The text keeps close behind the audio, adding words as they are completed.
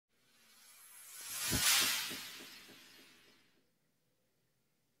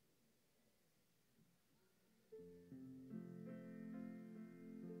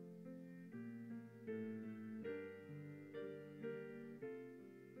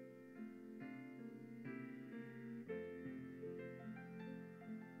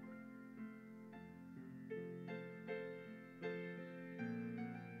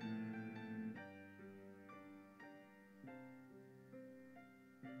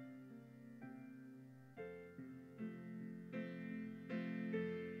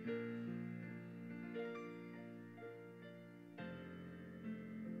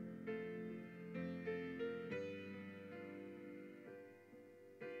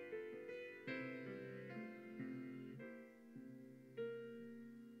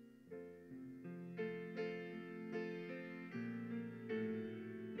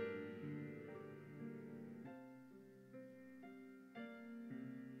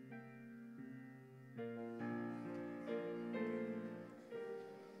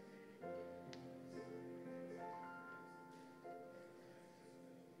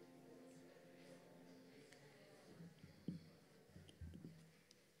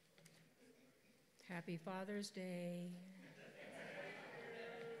Happy Father's Day.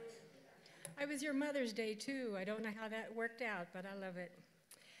 I was your Mother's Day too. I don't know how that worked out, but I love it.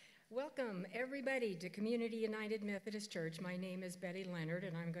 Welcome everybody to Community United Methodist Church. My name is Betty Leonard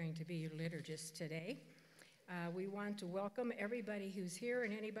and I'm going to be your liturgist today. We want to welcome everybody who's here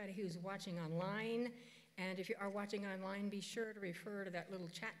and anybody who's watching online. And if you are watching online, be sure to refer to that little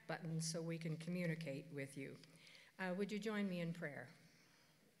chat button so we can communicate with you. Would you join me in prayer?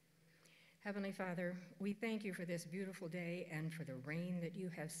 Heavenly Father, we thank you for this beautiful day and for the rain that you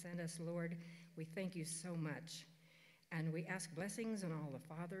have sent us, Lord. We thank you so much. And we ask blessings on all the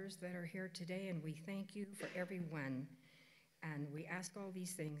fathers that are here today, and we thank you for everyone. And we ask all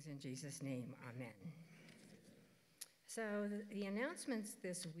these things in Jesus' name, amen. So the announcements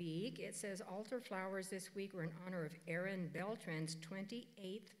this week, it says altar flowers this week were in honor of Aaron Beltran's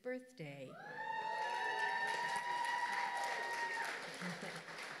 28th birthday.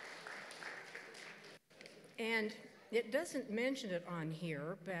 And it doesn't mention it on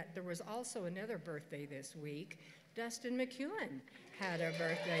here, but there was also another birthday this week. Dustin McEwen had a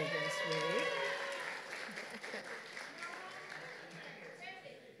birthday this week.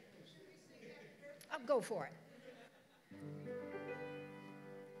 I'll go for it.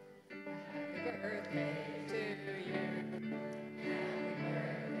 Happy birthday to you. Happy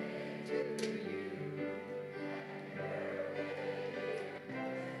birthday to you.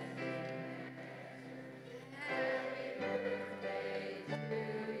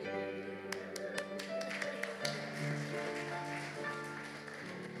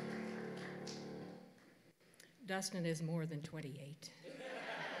 Dustin is more than 28.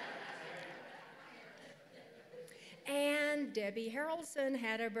 And Debbie Harrelson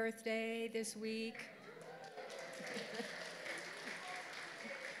had a birthday this week.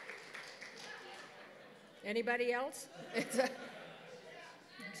 Anybody else?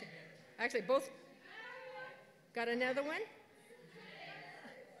 Actually, both got another one?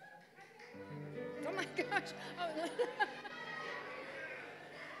 Oh my gosh. Oh.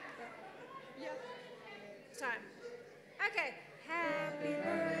 Yeah. Time. Okay. Happy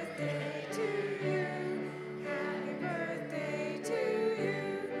birthday to you. Happy birthday to you.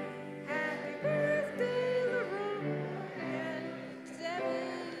 Happy birthday, Lorraine.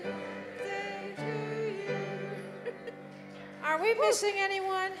 7th day to you. Are we missing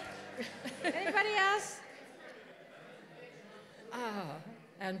anyone? Anybody else?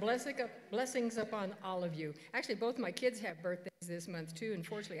 And blessings upon all of you. Actually, both my kids have birthdays this month too.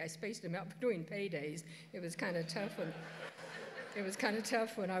 Unfortunately, I spaced them out between paydays. It was kind of tough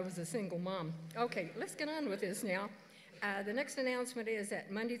when I was a single mom. Okay, let's get on with this now. The next announcement is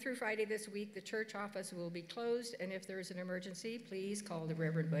that Monday through Friday this week, the church office will be closed, and if there's an emergency, please call the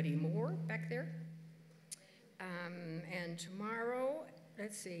Reverend Buddy Moore back there. And tomorrow,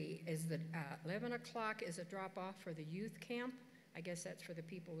 let's see, is the 11 o'clock is a drop-off for the youth camp. I guess that's for the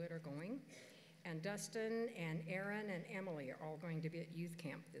people that are going. And Dustin and Aaron and Emily are all going to be at youth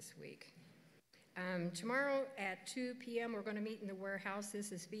camp this week. Tomorrow at 2 p.m. we're going to meet in the warehouse.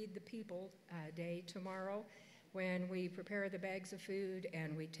 This is Feed the People Day tomorrow when we prepare the bags of food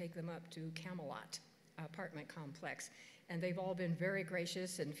and we take them up to Camelot apartment complex. And they've all been very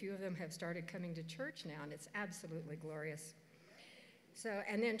gracious, and a few of them have started coming to church now, and it's absolutely glorious. So,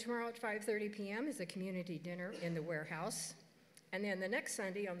 and then tomorrow at 5:30 p.m. is a community dinner in the warehouse. And then the next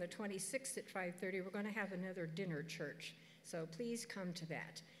Sunday on the 26th at 5:30, we're going to have another dinner church. So please come to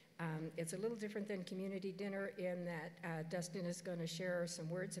that. It's a little different than community dinner in that Dustin is going to share some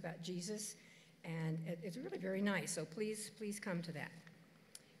words about Jesus. And it's really very nice. So please come to that.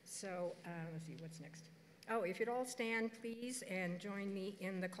 So let's see, what's next? Oh, if you'd all stand, please, and join me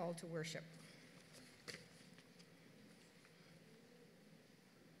in the call to worship.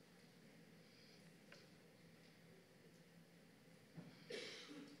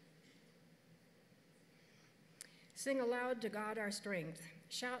 Sing aloud to God our strength.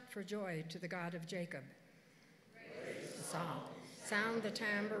 Shout for joy to the God of Jacob. Praise the psalm. Sound the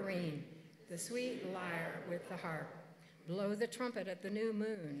tambourine, the sweet lyre with the harp. Blow the trumpet at the new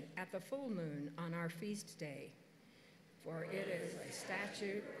moon, at the full moon on our feast day. For it is a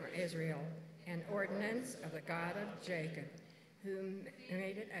statute for Israel, an ordinance of the God of Jacob, who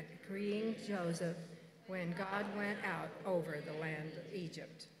made it a decreeing Joseph when God went out over the land of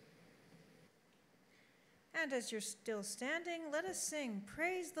Egypt. And as you're still standing, let us sing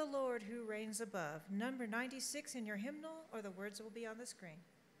Praise the Lord who reigns above, number 96 in your hymnal, or the words will be on the screen.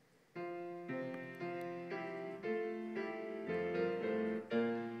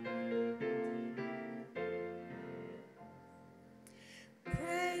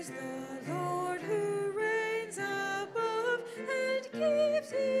 Praise the Lord who reigns above and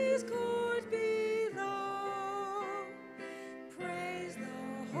keeps his court below.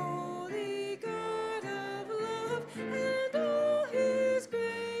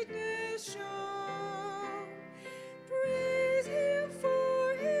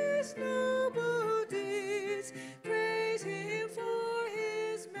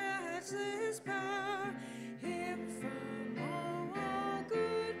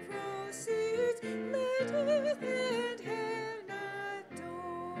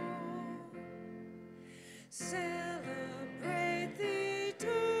 Celebrate the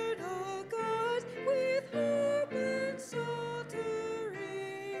eternal God with harp and psaltery.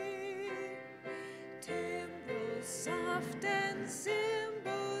 Timbrels soft and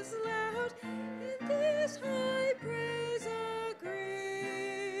cymbals loud, in this high praise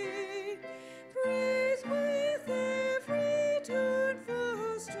agree. Praise with every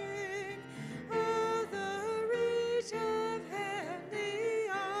tuneful string, all the reach of heavenly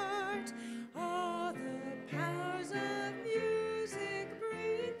art, all the powers of music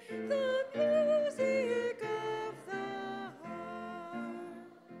bring the music of the heart.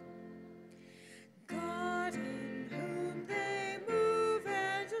 God in whom they move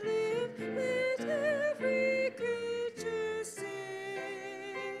and live, let every creature sing.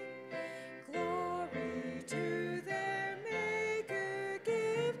 Glory to their Maker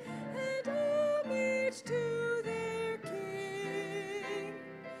give, and homage to their King.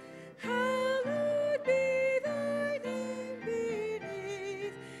 Hallowed be thy name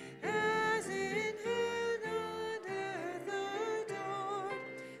beneath, as in heaven on earth adored.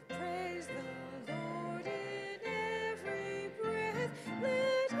 Praise the Lord in every breath,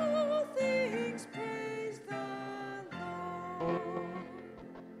 let all things praise the Lord.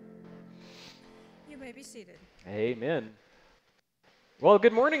 You may be seated. Amen. Well,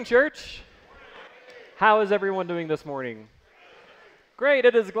 good morning, church. How is everyone doing this morning? Great.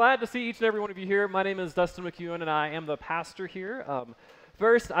 It is glad to see each and every one of you here. My name is Dustin McEwen, and I am the pastor here.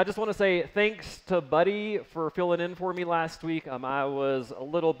 First, I just want to say thanks to Buddy for filling in for me last week. I was a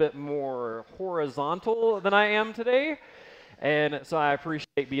little bit more horizontal than I am today, and so I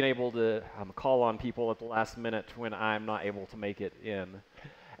appreciate being able to call on people at the last minute when I'm not able to make it in.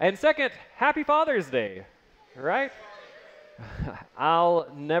 And second, Happy Father's Day, right? I'll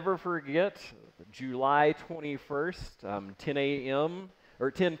never forget July 21st, 10 a.m. or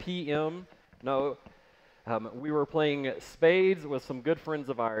 10 p.m. No, we were playing spades with some good friends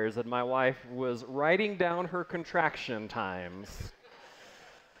of ours, and my wife was writing down her contraction times.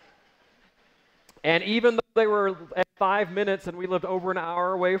 And even though they were at 5 minutes and we lived over an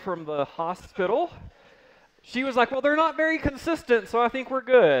hour away from the hospital, she was like, well, they're not very consistent, so I think we're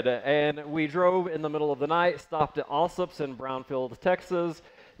good. And we drove in the middle of the night, stopped at Allsup's in Brownfield, Texas,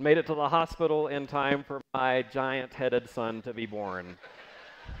 made it to the hospital in time for my giant-headed son to be born.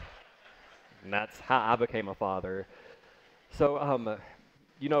 And that's how I became a father. So,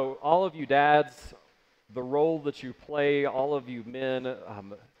 you know, all of you dads, the role that you play, all of you men,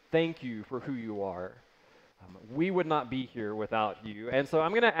 thank you for who you are. We would not be here without you. And so I'm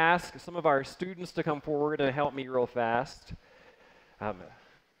going to ask some of our students to come forward and help me real fast.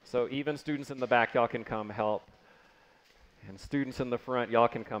 So even students in the back, y'all can come help. And students in the front, y'all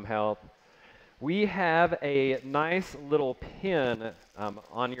can come help. We have a nice little pin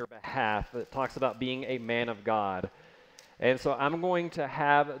on your behalf that talks about being a man of God. And so I'm going to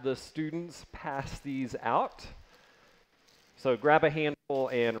have the students pass these out. So grab a handful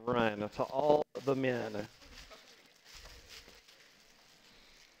and run to all the men.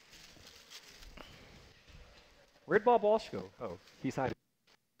 Where'd Bob Walsh go? Oh, he's hiding.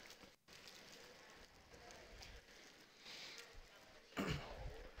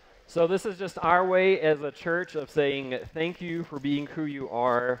 So this is just our way as a church of saying thank you for being who you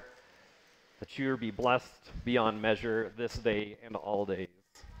are, that you be blessed beyond measure this day and all days.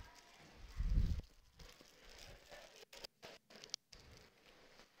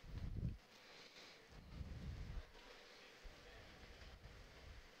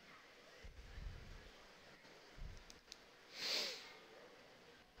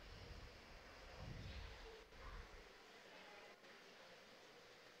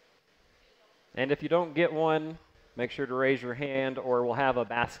 And if you don't get one, make sure to raise your hand, or we'll have a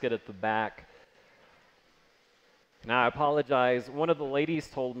basket at the back. Now, I apologize. One of the ladies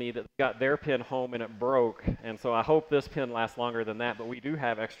told me that they got their pin home and it broke, and so I hope this pin lasts longer than that, but we do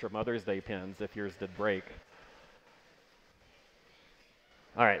have extra Mother's Day pins if yours did break.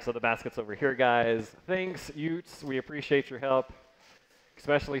 All right, so the basket's over here, guys. Thanks, Utes. We appreciate your help,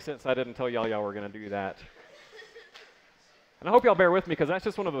 especially since I didn't tell y'all were going to do that. And I hope y'all bear with me because that's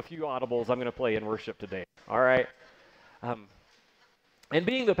just one of a few audibles I'm going to play in worship today. All right? And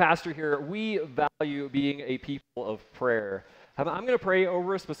being the pastor here, we value being a people of prayer. I'm going to pray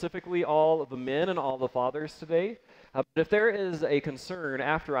over specifically all of the men and all the fathers today. But if there is a concern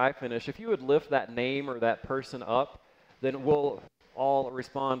after I finish, if you would lift that name or that person up, then we'll all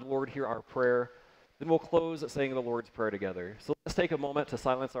respond, Lord, hear our prayer. Then we'll close saying the Lord's Prayer together. So let's take a moment to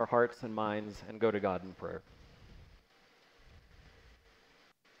silence our hearts and minds and go to God in prayer.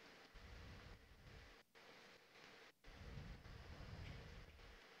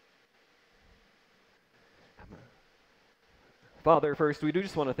 Father, first, we do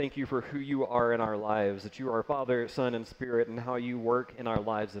just want to thank you for who you are in our lives, that you are Father, Son, and Spirit, and how you work in our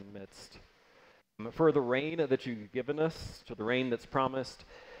lives in the midst. For the rain that you've given us, to the rain that's promised.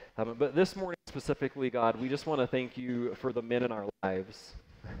 But this morning specifically, God, we just want to thank you for the men in our lives.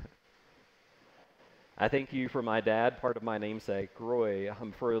 I thank you for my dad, part of my namesake, Roy,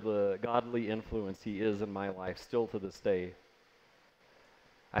 for the godly influence he is in my life still to this day.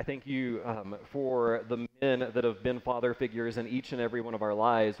 I thank you for the men that have been father figures in each and every one of our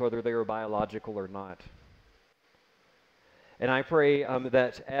lives, whether they are biological or not. And I pray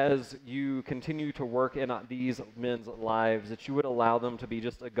that as you continue to work in these men's lives, that you would allow them to be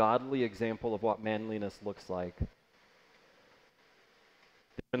just a godly example of what manliness looks like.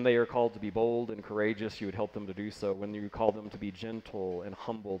 When they are called to be bold and courageous, you would help them to do so. When you call them to be gentle and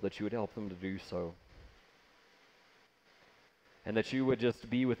humble, that you would help them to do so. And that you would just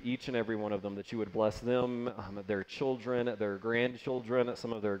be with each and every one of them, that you would bless them, their children, their grandchildren,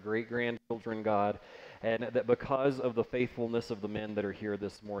 some of their great-grandchildren, God, and that because of the faithfulness of the men that are here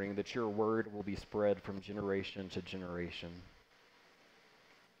this morning, that your word will be spread from generation to generation.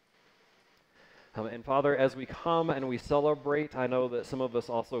 And Father, as we come and we celebrate, I know that some of us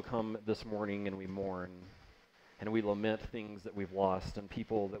also come this morning and we mourn, and we lament things that we've lost and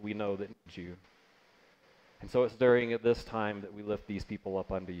people that we know that need you. And so it's during this time that we lift these people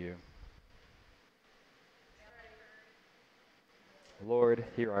up unto you. Lord,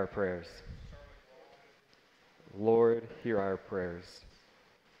 hear our prayers. Lord, hear our prayers.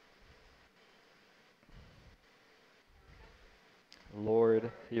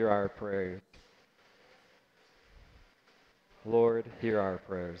 Lord, hear our prayers. Lord, hear our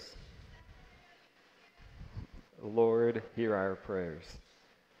prayers. Lord, hear our prayers.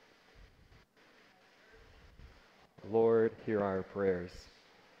 Lord, hear our prayers.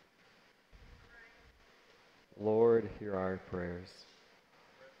 Lord, hear our prayers.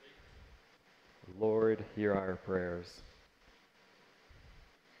 Lord, hear our prayers.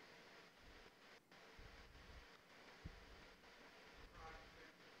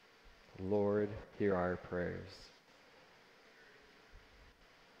 Lord, hear our prayers.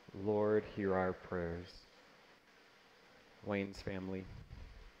 Lord, hear our prayers. Wayne's family,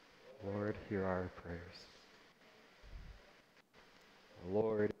 Lord, hear our prayers.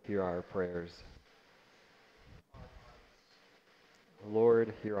 Lord, hear our prayers.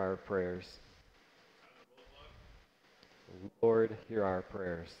 Lord, hear our prayers. Lord, hear our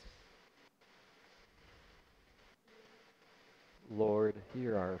prayers. Lord,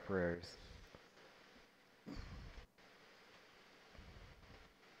 hear our prayers.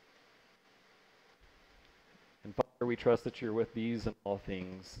 And Father, we trust that you're with these and all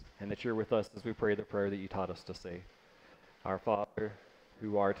things, and that you're with us as we pray the prayer that you taught us to say. Our Father,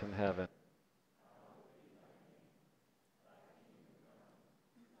 who art in heaven,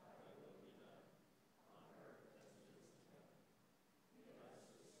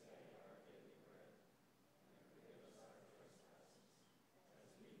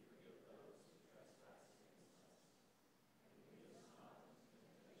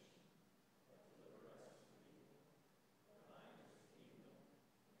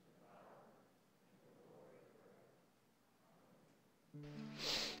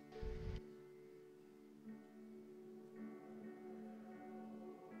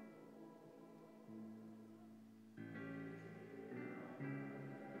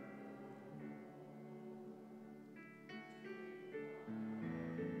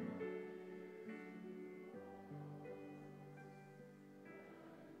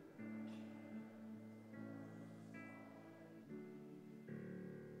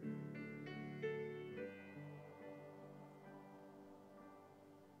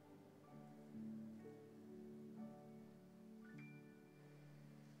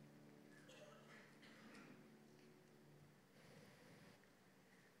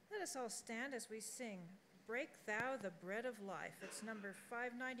 Let us all stand as we sing, Break Thou the Bread of Life. It's number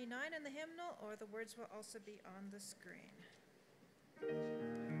 599 in the hymnal, or the words will also be on the screen.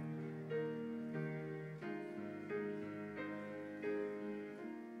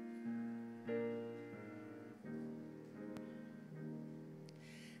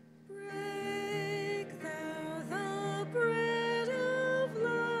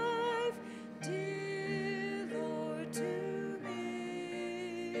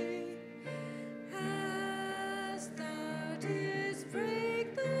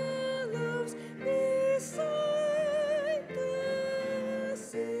 Break the loaves beside the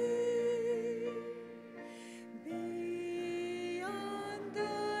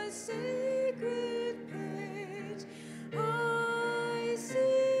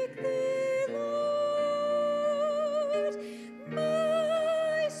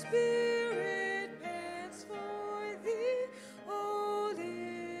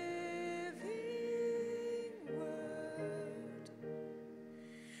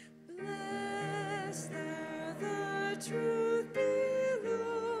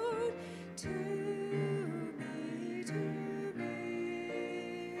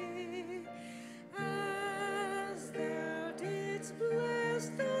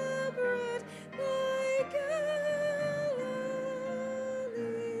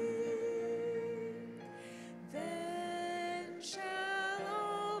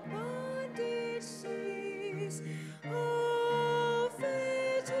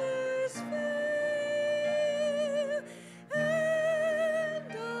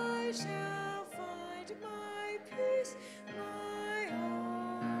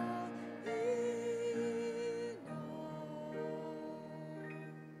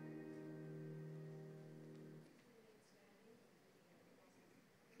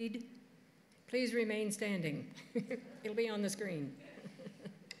Please remain standing. It'll be on the screen.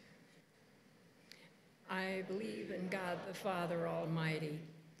 I believe in God the Father Almighty,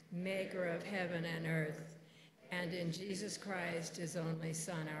 maker of heaven and earth, and in Jesus Christ, his only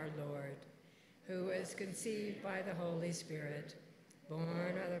Son, our Lord, who was conceived by the Holy Spirit,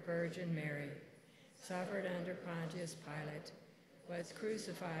 born of the Virgin Mary, suffered under Pontius Pilate, was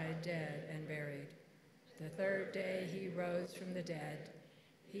crucified, dead, and buried. The third day he rose from the dead.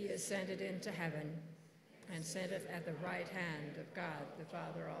 He ascended into heaven and sitteth at the right hand of God the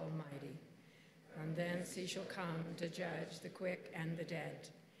Father Almighty. From thence he shall come to judge the quick and the dead.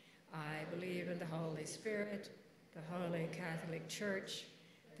 I believe in the Holy Spirit, the Holy Catholic Church,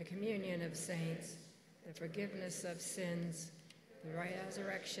 the communion of saints, the forgiveness of sins, the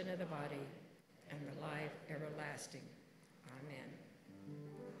resurrection of the body, and the life everlasting. Amen.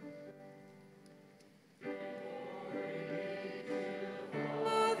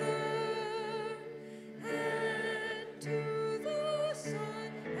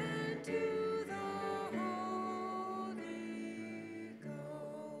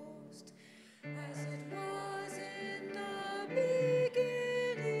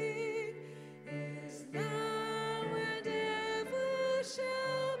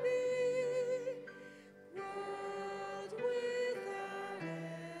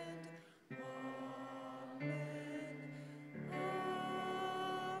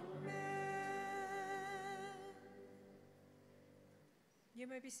 You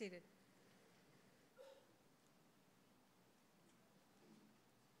may be seated.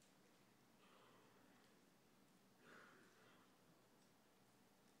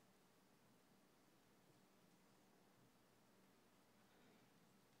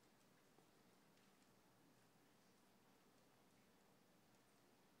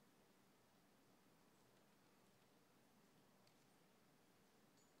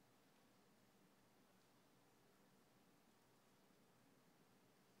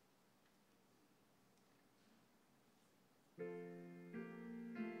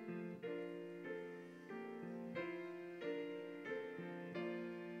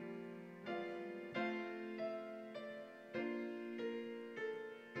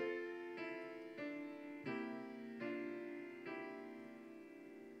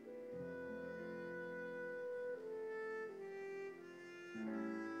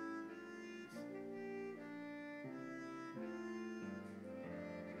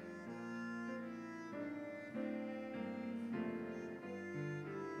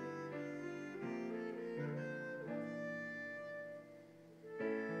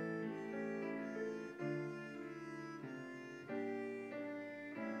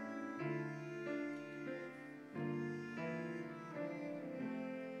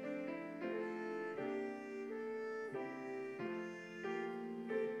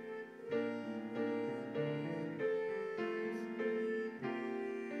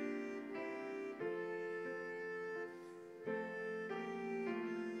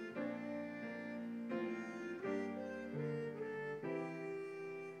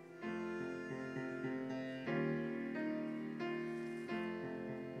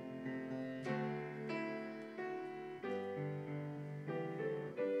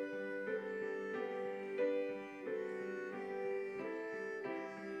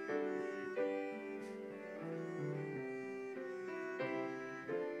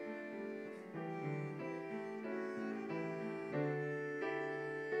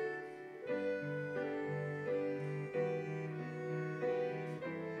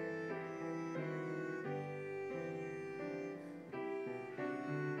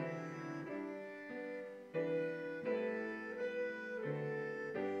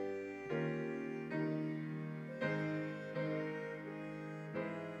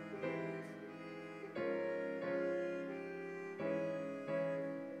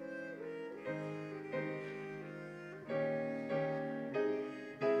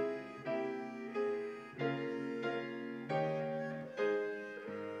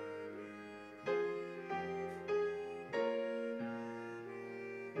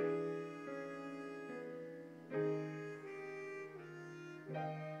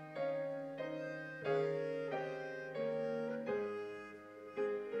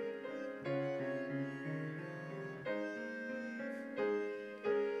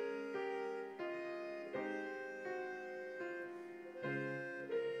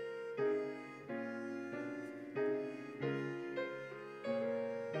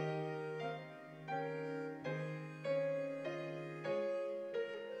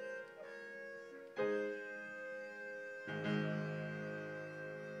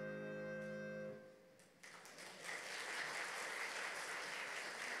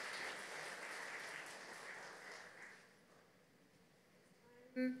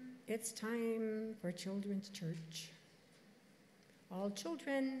 It's time for Children's Church. All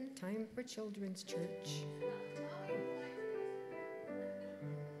children, time for Children's Church.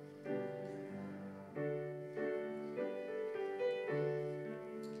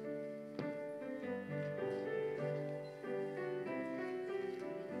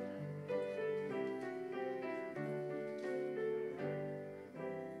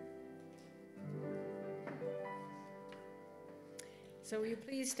 So will you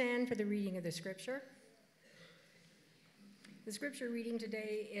please stand for the reading of the scripture? The scripture reading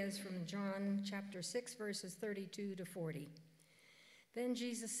today is from John chapter 6, verses 32 to 40. Then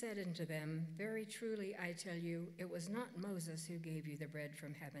Jesus said unto them, Very truly I tell you, it was not Moses who gave you the bread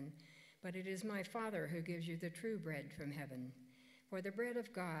from heaven, but it is my Father who gives you the true bread from heaven. For the bread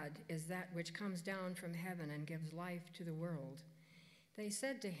of God is that which comes down from heaven and gives life to the world. They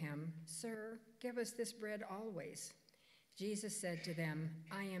said to him, Sir, give us this bread always. Jesus said to them,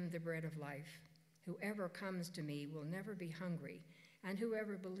 I am the bread of life. Whoever comes to me will never be hungry, and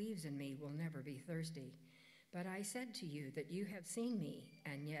whoever believes in me will never be thirsty. But I said to you that you have seen me,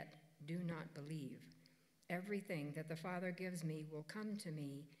 and yet do not believe. Everything that the Father gives me will come to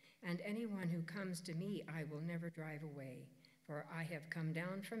me, and anyone who comes to me I will never drive away. For I have come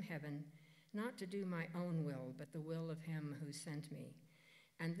down from heaven, not to do my own will, but the will of him who sent me.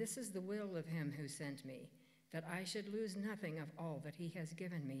 And this is the will of him who sent me, that I should lose nothing of all that he has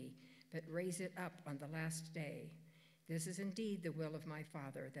given me, but raise it up on the last day. This is indeed the will of my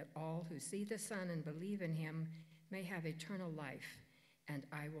Father, that all who see the Son and believe in him may have eternal life, and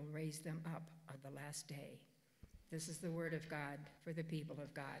I will raise them up on the last day. This is the word of God for the people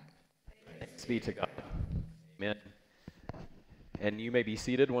of God. Thanks be to God. Amen. And you may be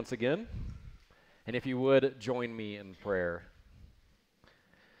seated once again. And if you would, join me in prayer.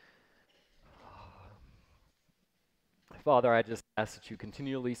 Father, I just ask that you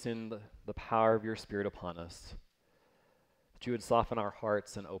continually send the power of your Spirit upon us, that you would soften our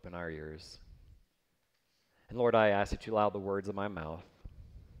hearts and open our ears. And Lord, I ask that you allow the words of my mouth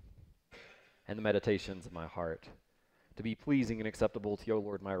and the meditations of my heart to be pleasing and acceptable to you, O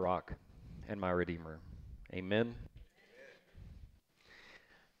Lord, my rock and my Redeemer. Amen.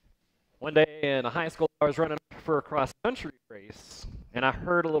 One day in high school, I was running for a cross-country race, and I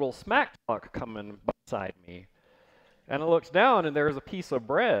heard a little smack talk coming beside me. And I looked down, and there was a piece of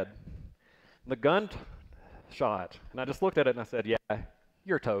bread, the gunshot. And I just looked at it, and I said, yeah,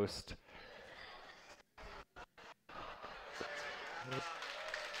 you're toast.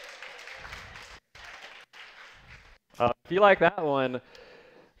 If you like that one,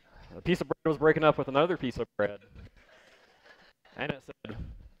 a piece of bread was breaking up with another piece of bread. And it said,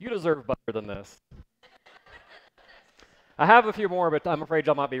 you deserve better than this. I have a few more, but I'm afraid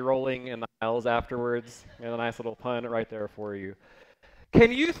y'all might be rolling in the aisles afterwards. And a nice little pun right there for you.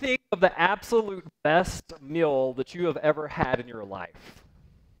 Can you think of the absolute best meal that you have ever had in your life?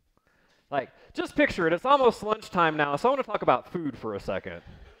 Like, just picture it. It's almost lunchtime now, so I want to talk about food for a second.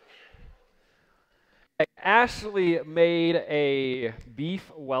 Ashley made a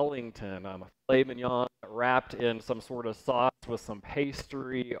beef Wellington, a filet mignon wrapped in some sort of sauce with some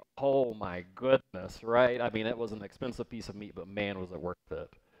pastry. Oh my goodness, right? I mean, it was an expensive piece of meat, but man, was it worth it.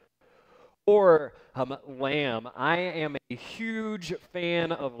 Or lamb. I am a huge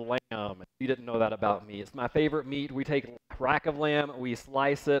fan of lamb. You didn't know that about me. It's my favorite meat. We take a rack of lamb, we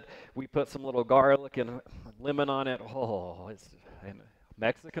slice it, we put some little garlic and lemon on it. Oh, it's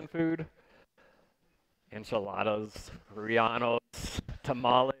Mexican food. Enchiladas, rianos,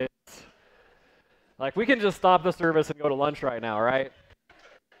 tamales. Like, we can just stop the service and go to lunch right now, right?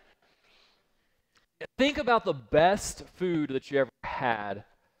 Think about the best food that you ever had,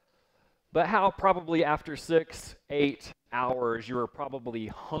 but how probably after 6, 8 hours, you were probably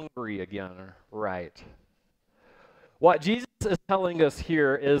hungry again, right? What Jesus is telling us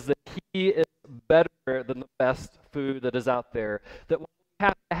here is that he is better than the best food that is out there, that we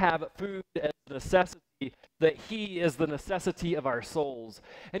have to have food as a necessity, that he is the necessity of our souls.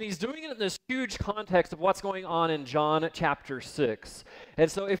 And he's doing it in this huge context of what's going on in John chapter 6.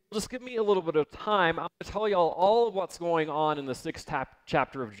 And so if you'll just give me a little bit of time, I'm going to tell y'all all of what's going on in the 6th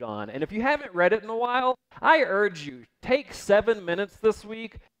chapter of John. And if you haven't read it in a while, I urge you, take 7 minutes this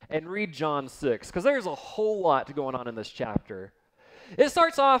week and read John 6, because there's a whole lot going on in this chapter. It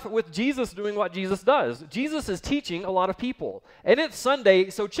starts off with Jesus doing what Jesus does. Jesus is teaching a lot of people. And it's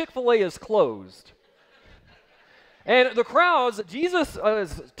Sunday, so Chick-fil-A is closed. And the crowds, Jesus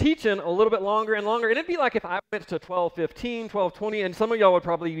is teaching a little bit longer and longer. And it'd be like if I went to 12:15, 12:20, and some of y'all would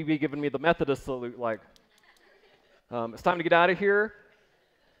probably be giving me the Methodist salute, like, it's time to get out of here.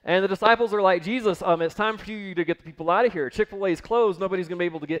 And the disciples are like, Jesus, it's time for you to get the people out of here. Chick-fil-A's closed. Nobody's going to be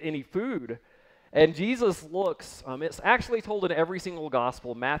able to get any food. And Jesus looks, it's actually told in every single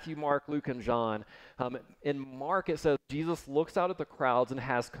gospel, Matthew, Mark, Luke, and John. In Mark, it says Jesus looks out at the crowds and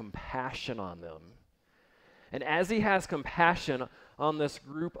has compassion on them. And as he has compassion on this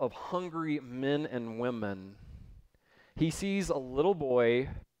group of hungry men and women, he sees a little boy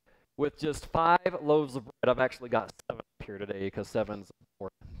with just 5 loaves of bread. I've actually got 7 up here today because 7's a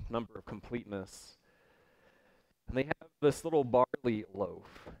number of completeness. And they have this little barley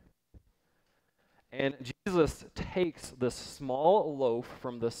loaf. And Jesus takes this small loaf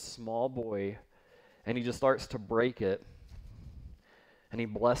from this small boy, and he just starts to break it. And he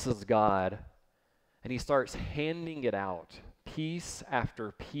blesses God. And he starts handing it out, piece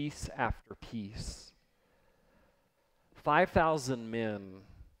after piece after piece. 5,000 men,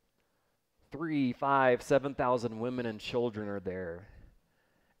 3, 5, 7,000 women and children are there.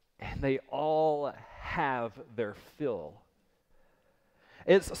 And they all have their fill.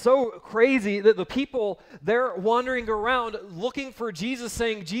 It's so crazy that the people, they're wandering around looking for Jesus,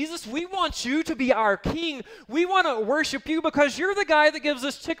 saying, Jesus, we want you to be our king. We want to worship you because you're the guy that gives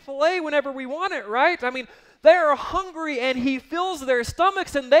us Chick-fil-A whenever we want it, right? I mean, they're hungry and he fills their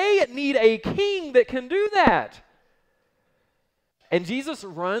stomachs and they need a king that can do that. And Jesus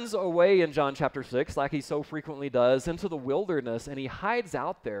runs away in John chapter 6, like he so frequently does, into the wilderness, and he hides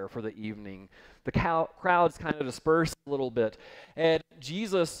out there for the evening. The crowds kind of disperse a little bit, and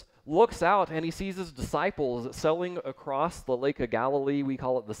Jesus looks out and he sees his disciples sailing across the Lake of Galilee. We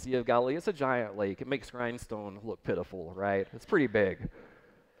call it the Sea of Galilee. It's a giant lake. It makes Grindstone look pitiful, right? It's pretty big.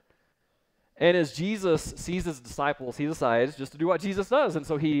 And as Jesus sees his disciples, he decides just to do what Jesus does. And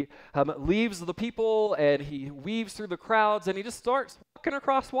so he leaves the people and he weaves through the crowds and he just starts walking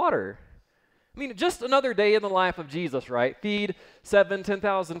across water. I mean, just another day in the life of Jesus, right? Feed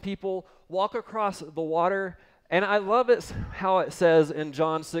 10,000 people, walk across the water. And I love it how it says in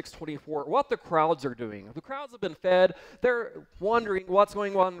John 6:24 what the crowds are doing. The crowds have been fed. They're wondering what's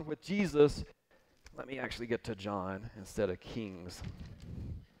going on with Jesus. Let me actually get to John instead of Kings.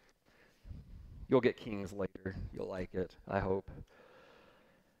 You'll get Kings later. You'll like it, I hope.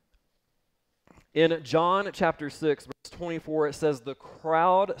 In John chapter 6, verse 24, it says, the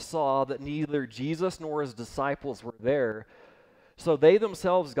crowd saw that neither Jesus nor his disciples were there, so they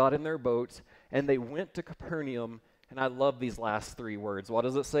themselves got in their boats, and they went to Capernaum. And I love these last 3 words. What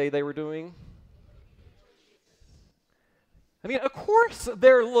does it say they were doing? I mean, of course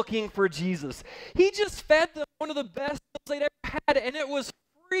they're looking for Jesus. He just fed them one of the best meals they'd ever had, and it was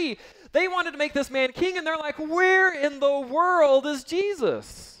free. They wanted to make this man king, and they're like, where in the world is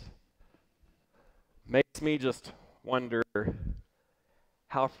Jesus? Makes me just wonder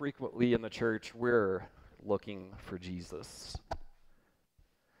how frequently in the church we're looking for Jesus.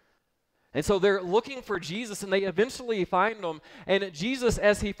 And so they're looking for Jesus, and they eventually find him. And Jesus,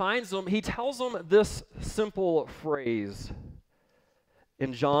 as he finds them, he tells them this simple phrase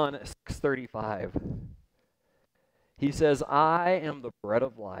in John 6:35. He says, I am the bread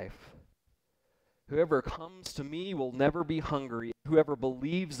of life. Whoever comes to me will never be hungry. Whoever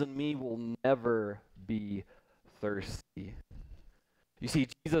believes in me will never be thirsty. You see,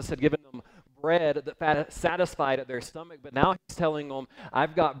 Jesus had given them bread that satisfied their stomach, but now he's telling them,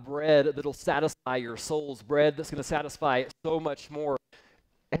 I've got bread that'll satisfy your souls, bread that's going to satisfy so much more.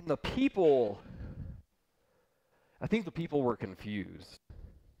 And the people, I think the people were confused.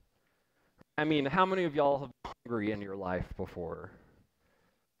 I mean, how many of y'all have been hungry in your life before?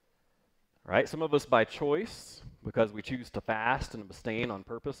 Right? Some of us by choice, because we choose to fast and abstain on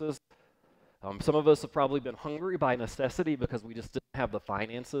purposes. Some of us have probably been hungry by necessity because we just didn't have the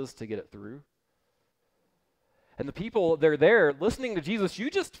finances to get it through. And the people, they're there listening to Jesus.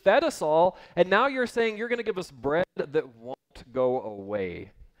 You just fed us all, and now you're saying you're going to give us bread that won't go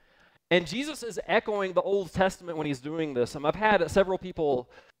away. And Jesus is echoing the Old Testament when he's doing this. I've had several people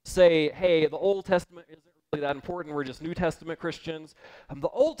say, hey, the Old Testament isn't really that important. We're just New Testament Christians. The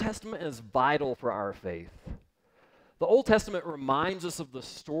Old Testament is vital for our faith. The Old Testament reminds us of the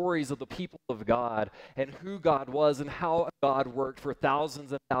stories of the people of God and who God was and how God worked for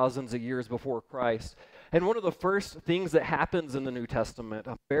thousands and thousands of years before Christ. And one of the first things that happens in the New Testament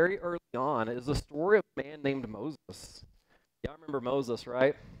very early on is the story of a man named Moses. Y'all remember Moses,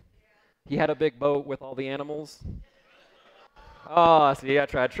 right? He had a big boat with all the animals. Oh, see, I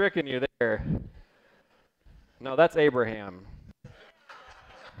tried tricking you there. No, that's Abraham.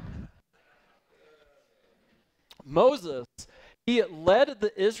 Moses, He led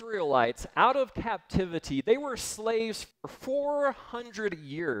the Israelites out of captivity. They were slaves for 400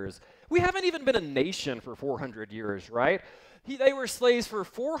 years. We haven't even been a nation for 400 years, right? They were slaves for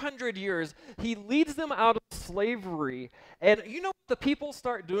 400 years. He leads them out of slavery. And you know what the people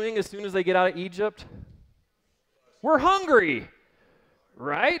start doing as soon as they get out of Egypt? We're hungry,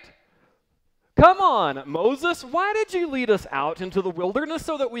 right? Come on, Moses, why did you lead us out into the wilderness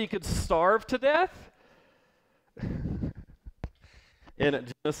so that we could starve to death? In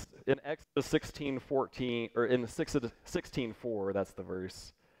Exodus 16:14, or in 16:4, that's the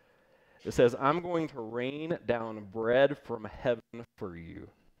verse. It says, I'm going to rain down bread from heaven for you.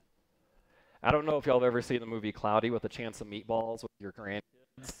 I don't know if y'all have ever seen the movie Cloudy with a Chance of Meatballs with your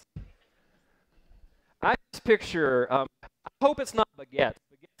grandkids. I just picture, I hope it's not baguettes.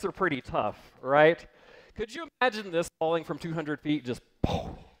 Baguettes are pretty tough, right? Could you imagine this falling from 200 feet, just,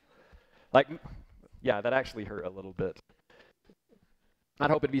 like, yeah, that actually hurt a little bit. I'd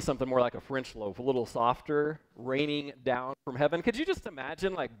hope it'd be something more like a French loaf, a little softer, raining down from heaven. Could you just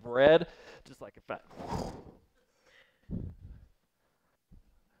imagine, like, bread, just like that?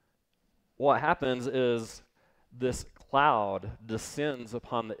 What happens is this cloud descends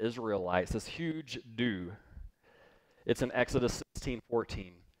upon the Israelites, this huge dew. It's in Exodus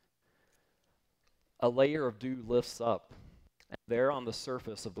 16:14. A layer of dew lifts up, and there on the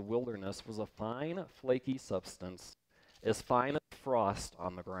surface of the wilderness was a fine, flaky substance, as fine as frost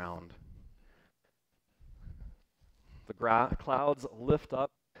on the ground. The clouds lift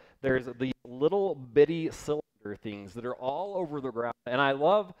up. There's the little bitty cylinder things that are all over the ground. And I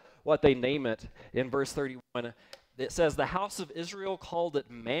love what they name it in verse 31. It says, the house of Israel called it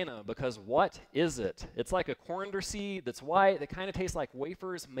manna because what is it? It's like a coriander seed that's white that kind of tastes like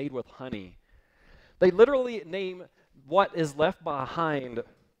wafers made with honey. They literally name what is left behind,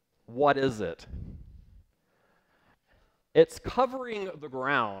 what is it? It's covering the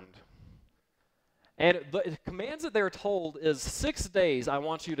ground. And the commands that they're told is 6 days, I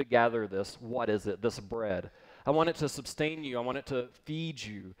want you to gather this. What is it? This bread. I want it to sustain you. I want it to feed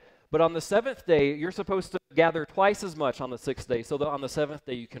you. But on the seventh day, you're supposed to gather twice as much on the 6th day so that on the seventh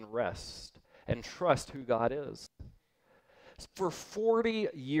day you can rest and trust who God is. For 40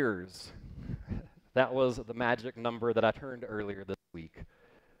 years, that was the magic number that I turned earlier this week.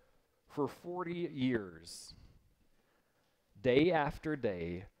 For 40 years, day after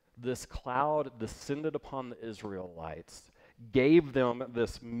day, this cloud descended upon the Israelites, gave them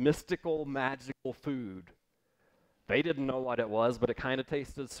this mystical, magical food. They didn't know what it was, but it kind of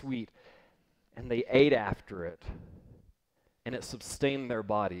tasted sweet. And they ate after it, and it sustained their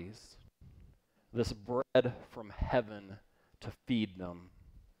bodies. This bread from heaven to feed them.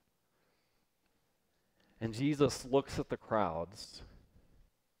 And Jesus looks at the crowds,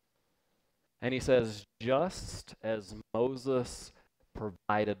 and he says, just as Moses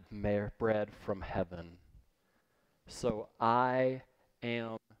provided bread from heaven, so I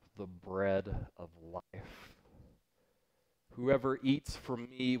am the bread of life. Whoever eats from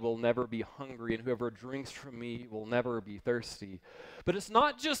me will never be hungry, and whoever drinks from me will never be thirsty. But it's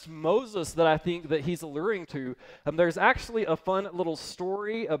not just Moses that I think that he's alluring to. There's actually a fun little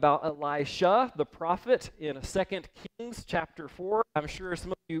story about Elisha, the prophet, in 2 Kings chapter 4. I'm sure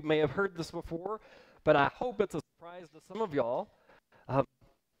some of you may have heard this before, but I hope it's a surprise to some of y'all.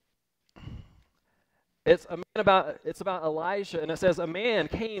 It's about Elijah, and it says, a man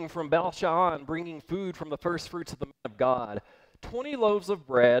came from Baal-Shan bringing food from the first fruits of the man of God, 20 loaves of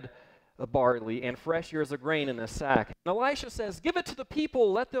bread, of barley, and fresh ears of grain in a sack. And Elisha says, give it to the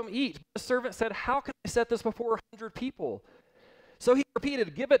people, let them eat. The servant said, how can I set this before 100 people? So he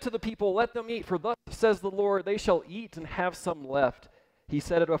repeated, give it to the people, let them eat, for thus says the Lord, they shall eat and have some left. He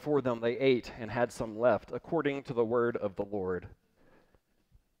set it before them, they ate and had some left, according to the word of the Lord.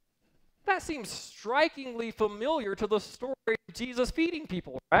 That seems strikingly familiar to the story of Jesus feeding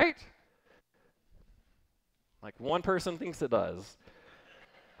people, right? Like one person thinks it does.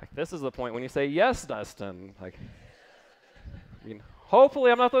 Like this is the point when you say, yes, Dustin. Like, I mean,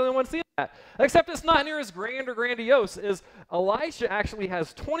 hopefully I'm not the only one seeing that. Except it's not near as grand or grandiose as Elisha actually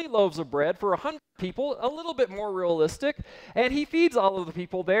has 20 loaves of bread for 100 people, a little bit more realistic, and he feeds all of the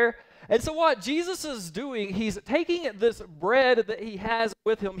people there. And so what Jesus is doing, he's taking this bread that he has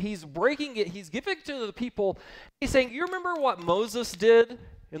with him, he's breaking it, he's giving it to the people. He's saying, you remember what Moses did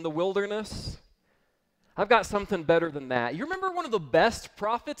in the wilderness? I've got something better than that. You remember one of the best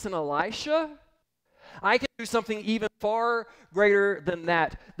prophets in Elisha? I can do something even far greater than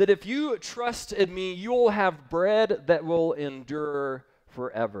that. That if you trust in me, you'll have bread that will endure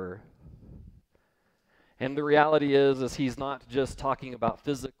forever. And the reality is he's not just talking about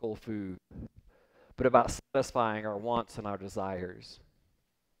physical food, but about satisfying our wants and our desires.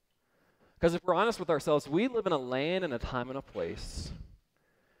 Because if we're honest with ourselves, we live in a land and a time and a place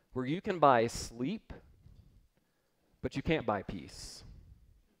where you can buy sleep, but you can't buy peace.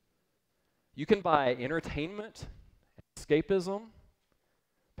 You can buy entertainment, escapism,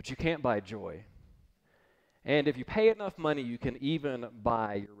 but you can't buy joy. And if you pay enough money, you can even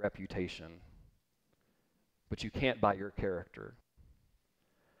buy your reputation, but you can't buy your character.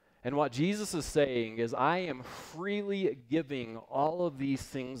 And what Jesus is saying is, I am freely giving all of these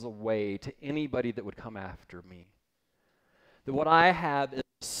things away to anybody that would come after me. That what I have is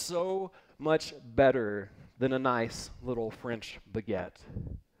so much better than a nice little French baguette.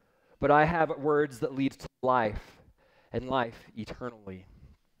 But I have words that lead to life, and life eternally.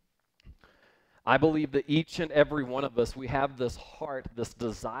 I believe that each and every one of us, we have this heart, this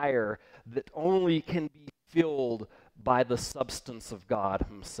desire that only can be filled by the substance of God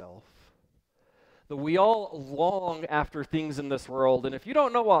himself. That we all long after things in this world, and if you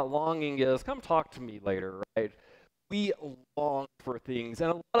don't know what longing is, come talk to me later, right? We long for things,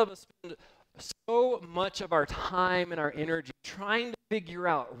 and a lot of us spend so much of our time and our energy trying to figure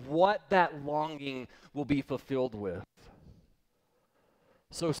out what that longing will be fulfilled with.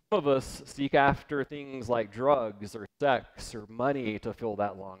 So some of us seek after things like drugs or sex or money to fill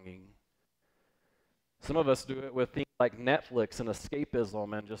that longing. Some of us do it with things like Netflix and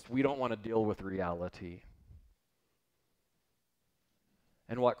escapism, and just we don't want to deal with reality.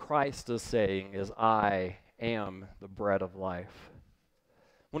 And what Christ is saying is, I am the bread of life.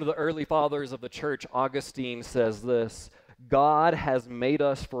 One of the early fathers of the church, Augustine, says this: God has made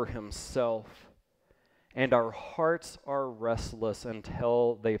us for himself, and our hearts are restless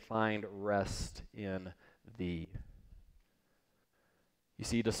until they find rest in thee. You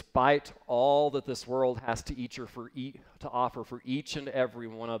see, despite all that this world has to offer for each and every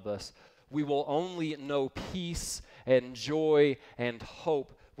one of us, we will only know peace and joy and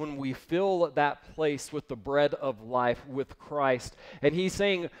hope when we fill that place with the bread of life, with Christ. And he's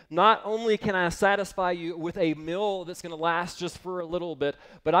saying, not only can I satisfy you with a meal that's going to last just for a little bit,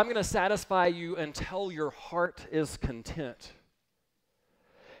 but I'm going to satisfy you until your heart is content.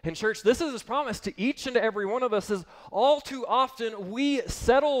 And church, this is his promise to each and every one of us, is all too often we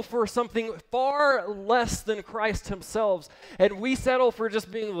settle for something far less than Christ himself, and we settle for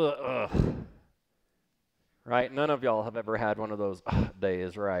just being the ugh. Right? None of y'all have ever had one of those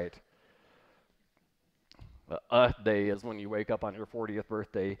days, right? The day is when you wake up on your 40th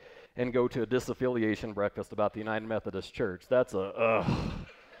birthday and go to a disaffiliation breakfast about the United Methodist Church. That's a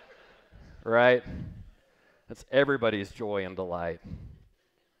right? That's everybody's joy and delight.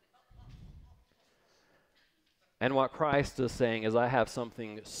 And what Christ is saying is, I have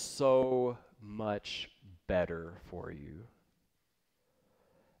something so much better for you.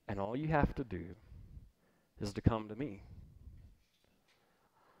 And all you have to do is to come to me.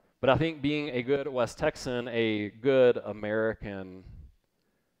 But I think being a good West Texan, a good American,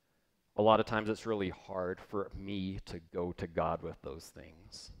 a lot of times it's really hard for me to go to God with those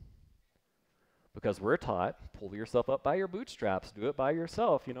things. Because we're taught, pull yourself up by your bootstraps, do it by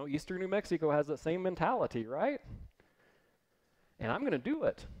yourself. You know, Eastern New Mexico has that same mentality, right? And I'm going to do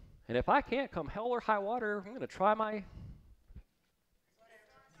it. And if I can't, come hell or high water, I'm going to try my,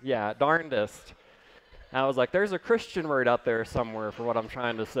 darndest. I was like, there's a Christian word out there somewhere for what I'm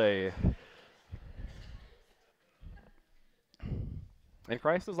trying to say. And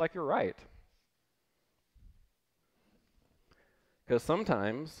Christ is like, you're right. Because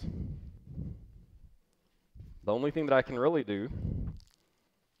sometimes the only thing that I can really do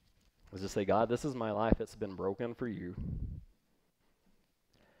is just say, God, this is my life. It's been broken for you.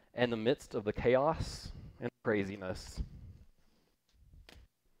 In the midst of the chaos and craziness,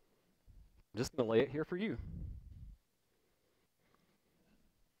 I'm just going to lay it here for you.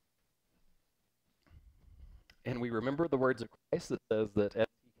 And we remember the words of Christ that says that as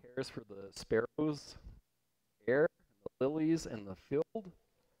he cares for the sparrows, the air, and the lilies, and the field,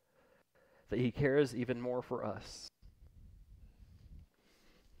 that he cares even more for us.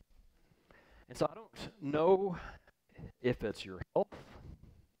 And so I don't know if it's your health,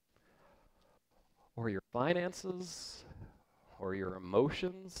 or your finances, or your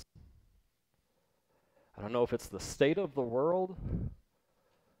emotions. I don't know if it's the state of the world,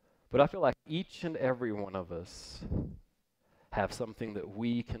 but I feel like each and every one of us have something that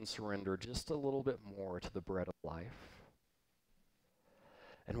we can surrender just a little bit more to the bread of life.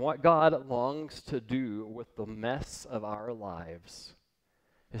 And what God longs to do with the mess of our lives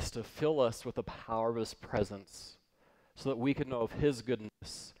is to fill us with the power of his presence so that we can know of his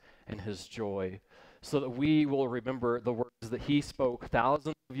goodness and his joy, so that we will remember the words that he spoke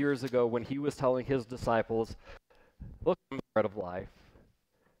thousands of years ago when he was telling his disciples, look, I'm the bread of life.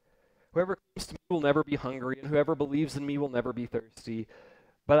 Whoever comes to me will never be hungry, and whoever believes in me will never be thirsty.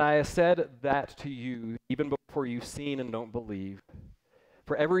 But I have said that to you even before you've seen and don't believe.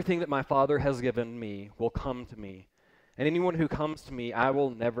 For everything that my Father has given me will come to me, and anyone who comes to me I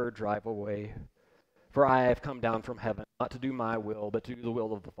will never drive away. For I have come down from heaven, not to do my will, but to do the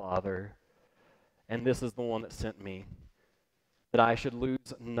will of the Father. And this is the one that sent me, that I should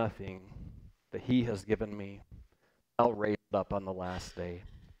lose nothing that he has given me. I'll raise it up on the last day.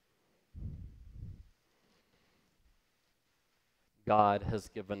 God has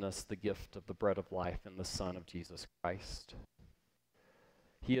given us the gift of the bread of life in the Son of Jesus Christ.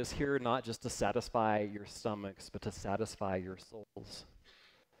 He is here not just to satisfy your stomachs, but to satisfy your souls.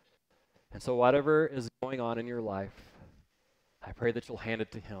 And so whatever is going on in your life, I pray that you'll hand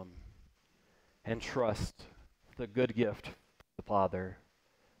it to him and trust the good gift of the Father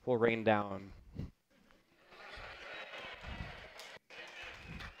will rain down.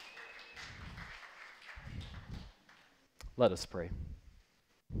 Let us pray.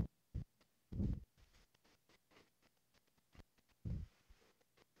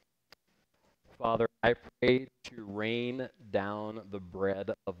 Father, I pray to rain down the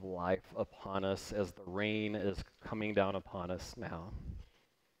bread of life upon us as the rain is coming down upon us now.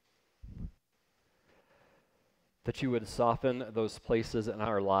 That you would soften those places in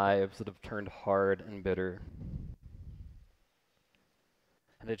our lives that have turned hard and bitter.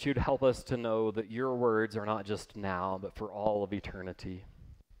 And that you'd help us to know that your words are not just now, but for all of eternity.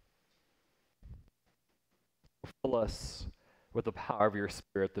 Fill us with the power of your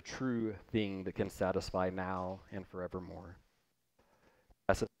Spirit, the true thing that can satisfy now and forevermore.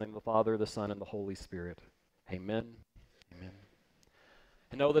 Blessed in the name of the Father, the Son, and the Holy Spirit. Amen. Amen.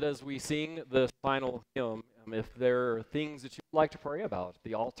 And know that as we sing the final hymn, if there are things that you'd like to pray about,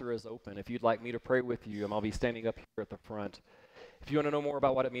 the altar is open. If you'd like me to pray with you, I'll be standing up here at the front. If you want to know more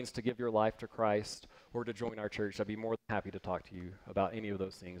about what it means to give your life to Christ or to join our church, I'd be more than happy to talk to you about any of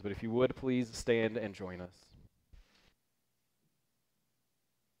those things. But if you would, please stand and join us.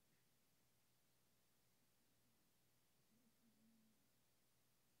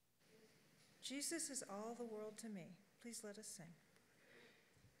 Jesus is all the world to me. Please let us sing.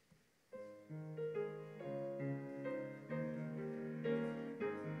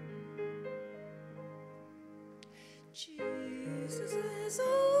 Jesus is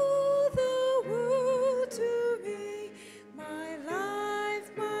all the world to me, my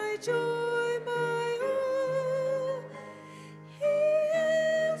life, my joy, my all. He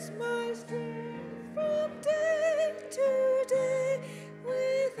is my strength from day to day.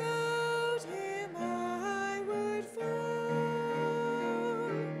 Without him I would fall.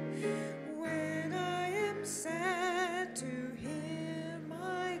 When I am sad, to him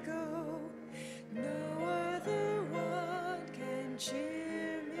I go. No other one can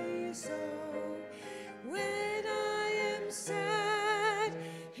cheer me so. When I am sad,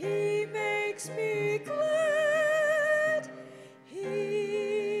 he makes me glad.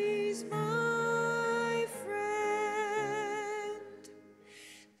 He's my friend.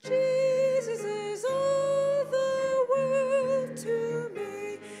 Jesus is all the world to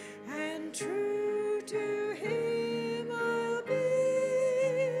me, and true to him I'll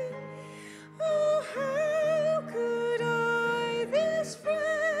be. Oh, how could I this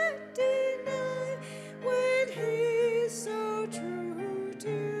friend deny when he's so true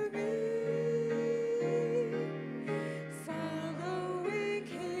to me? Following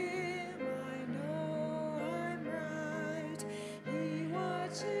him, I know I'm right. He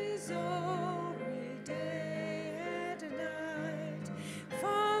watches over day and night.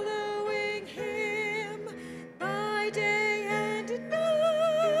 Following him by day and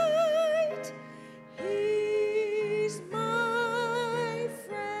night. He's my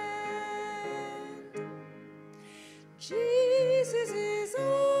friend. Jesus is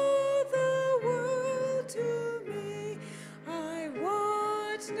all the world to me. I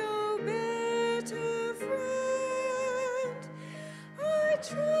want no better friend. I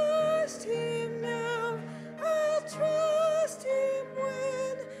trust him now. I'll trust him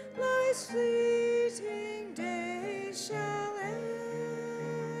when life's fleeting days shall end.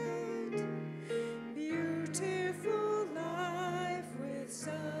 Beautiful life with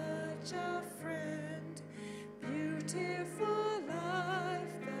such a friend. Beautiful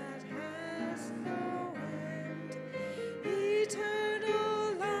life that has no end.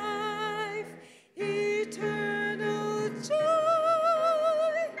 Eternal life, eternal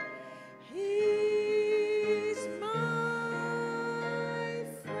joy. He's my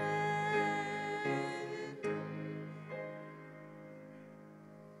friend.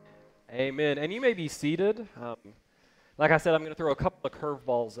 Amen. And you may be seated. Like I said, I'm going to throw a couple of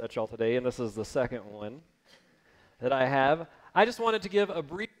curveballs at y'all today, and this is the second one that I have. I just wanted to give a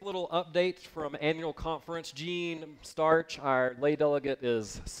brief little update from annual conference. Jean Starch, our lay delegate,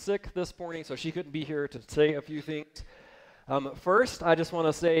 is sick this morning, so she couldn't be here to say a few things. First, I just want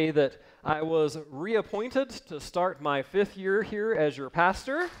to say that I was reappointed to start my 5th year here as your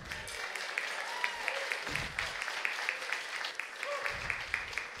pastor.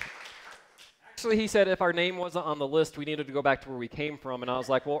 Actually, he said if our name wasn't on the list, we needed to go back to where we came from. And I was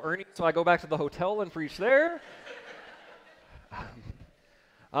like, well, Ernie, so I go back to the hotel and preach there?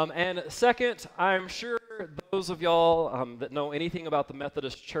 And second, I'm sure those of y'all that know anything about the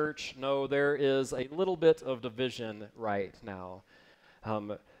Methodist Church know there is a little bit of division right now.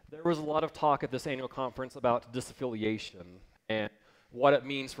 There was a lot of talk at this annual conference about disaffiliation and what it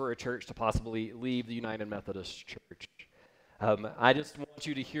means for a church to possibly leave the United Methodist Church. I just want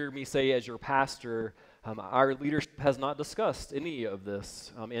you to hear me say as your pastor, our leadership has not discussed any of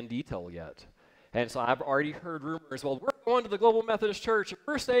this in detail yet. And so I've already heard rumors, well, we're going to the Global Methodist Church,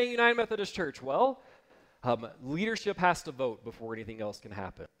 we're staying United Methodist Church. Well, leadership has to vote before anything else can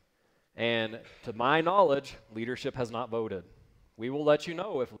happen. And to my knowledge, leadership has not voted. We will let you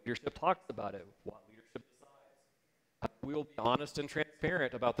know if leadership talks about it, what leadership decides. We will be honest and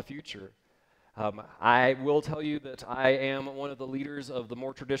transparent about the future. I will tell you that I am one of the leaders of the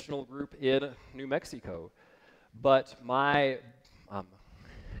more traditional group in New Mexico, but my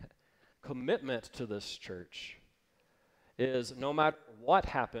commitment to this church is no matter what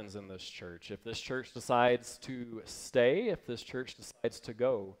happens in this church, if this church decides to stay, if this church decides to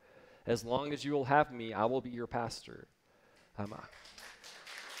go, as long as you will have me, I will be your pastor.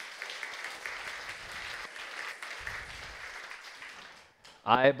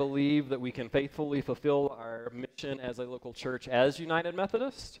 I believe that we can faithfully fulfill our mission as a local church as United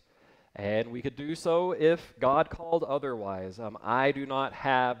Methodist, and we could do so if God called otherwise. I do not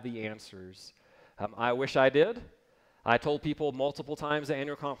have the answers. I wish I did. I told people multiple times at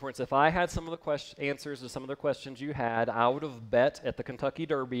annual conference, if I had some of the answers to some of the questions you had, I would have bet at the Kentucky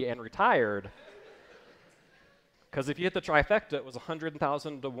Derby and retired. Because if you hit the trifecta, it was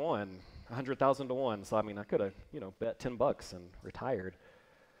 100,000 to 1. 100,000 to 1. So I mean, I could have, bet $10 and retired.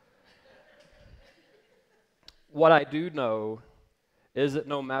 What I do know is that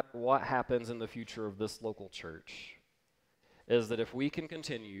no matter what happens in the future of this local church, is that if we can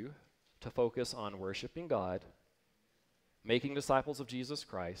continue to focus on worshiping God, making disciples of Jesus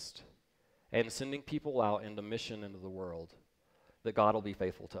Christ, and sending people out into mission into the world, that God will be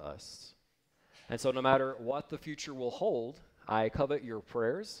faithful to us. And so no matter what the future will hold, I covet your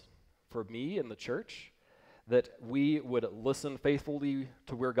prayers for me and the church, that we would listen faithfully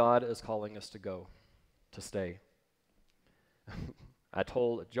to where God is calling us to go, to stay. I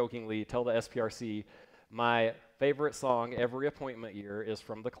jokingly tell the SPRC, my favorite song every appointment year is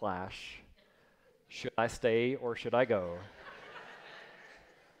from The Clash, Should I Stay or Should I Go?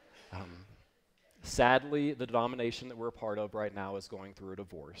 Sadly, the denomination that we're a part of right now is going through a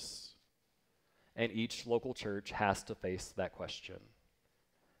divorce, and each local church has to face that question.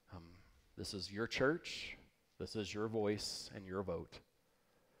 This is your church, this is your voice and your vote.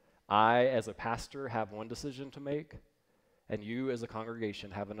 I, as a pastor, have one decision to make, and you, as a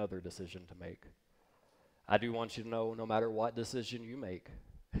congregation, have another decision to make. I do want you to know, no matter what decision you make,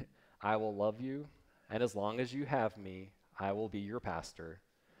 I will love you, and as long as you have me, I will be your pastor.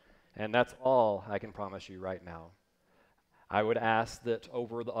 And that's all I can promise you right now. I would ask that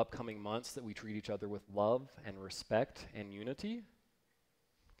over the upcoming months that we treat each other with love and respect and unity.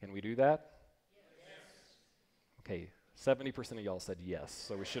 Can we do that? Yes. Okay, 70% of y'all said yes,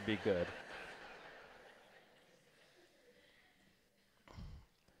 so we should be good.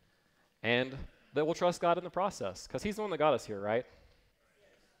 And that we'll trust God in the process, because he's the one that got us here, right?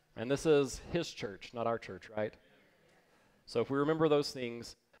 And this is his church, not our church, right? So if we remember those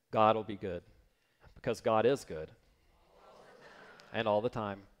things, God will be good, because God is good. And all the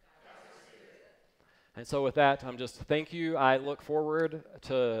time. And so with that, thank you. I look forward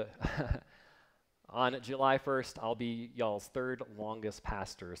to, on July 1st, I'll be y'all's 3rd longest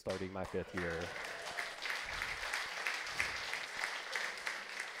pastor starting my 5th year.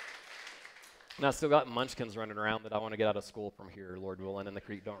 And I still got munchkins running around that I want to get out of school from here, Lord willing, and the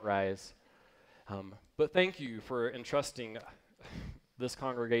creek don't rise. But thank you for entrusting this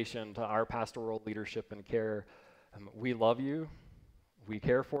congregation to our pastoral leadership and care. We love you. We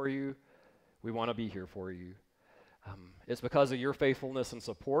care for you. We want to be here for you. It's because of your faithfulness and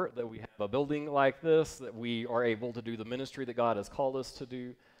support that we have a building like this, that we are able to do the ministry that God has called us to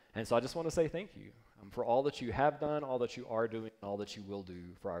do. And so I just want to say thank you. for all that you have done, all that you are doing, and all that you will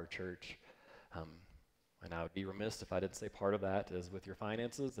do for our church. And I would be remiss if I didn't say part of that is with your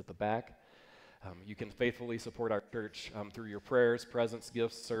finances at the back. You can faithfully support our church through your prayers, presence,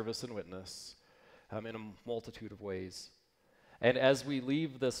 gifts, service, and witness in a multitude of ways. And as we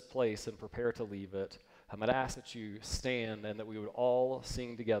leave this place and prepare to leave it, I'd ask that you stand and that we would all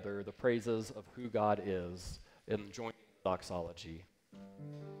sing together the praises of who God is in joining doxology.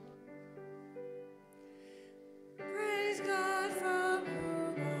 Praise God from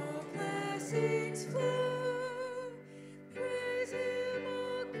whom all blessings flow. Praise Him,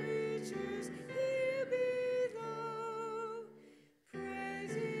 all creatures here below.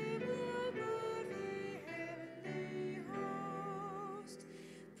 Praise Him above the heavenly host.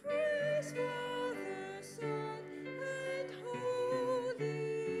 Praise Father, Son, and Holy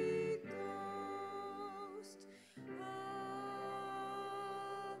Ghost.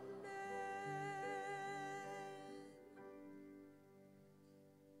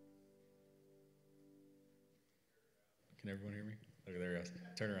 Can everyone hear me? Okay, there it goes.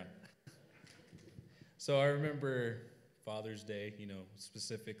 Turn around. So I remember Father's Day,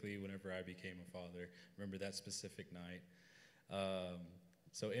 specifically whenever I became a father. Remember that specific night.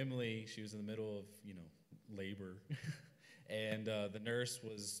 So Emily, she was in the middle of, labor. And the nurse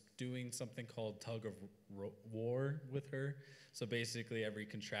was doing something called tug of war with her. So basically every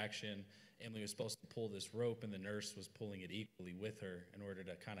contraction, Emily was supposed to pull this rope, and the nurse was pulling it equally with her in order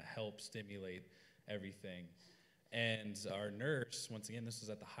to kind of help stimulate everything. And our nurse, once again, this was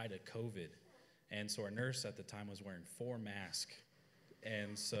at the height of COVID. And so our nurse at the time was wearing 4 masks.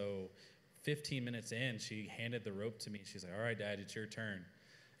 And so 15 minutes in, she handed the rope to me. She's like, all right, Dad, it's your turn.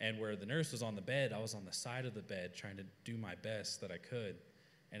 And where the nurse was on the bed, I was on the side of the bed trying to do my best that I could.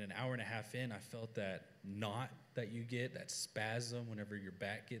 And an hour and a half in, I felt that knot that you get, that spasm whenever your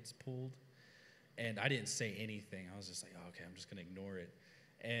back gets pulled. And I didn't say anything. I was just like, oh, okay, I'm just going to ignore it.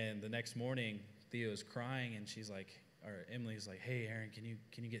 And the next morning, Theo's crying, and Emily's like, hey, Aaron, can you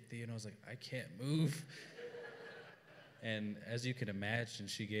get Theo? And I was like, I can't move. And as you can imagine,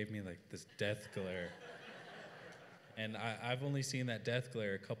 she gave me like this death glare. And I've only seen that death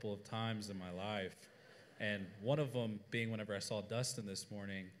glare a couple of times in my life. And one of them being whenever I saw Dustin this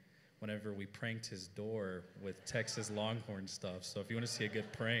morning, whenever we pranked his door with Texas Longhorn stuff. So if you want to see a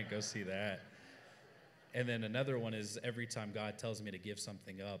good prank, go see that. And then another one is every time God tells me to give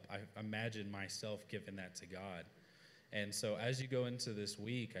something up, I imagine myself giving that to God. And so as you go into this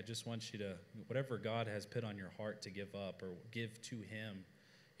week, I just want you to, whatever God has put on your heart to give up or give to Him,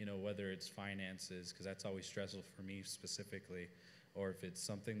 whether it's finances, because that's always stressful for me specifically, or if it's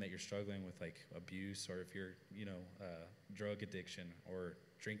something that you're struggling with like abuse, or if you're, drug addiction or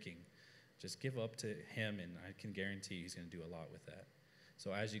drinking, just give up to Him, and I can guarantee He's going to do a lot with that.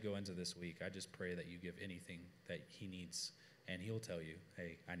 So as you go into this week, I just pray that you give anything that He needs, and He'll tell you,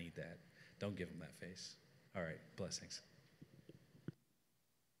 hey, I need that. Don't give Him that face. All right, blessings.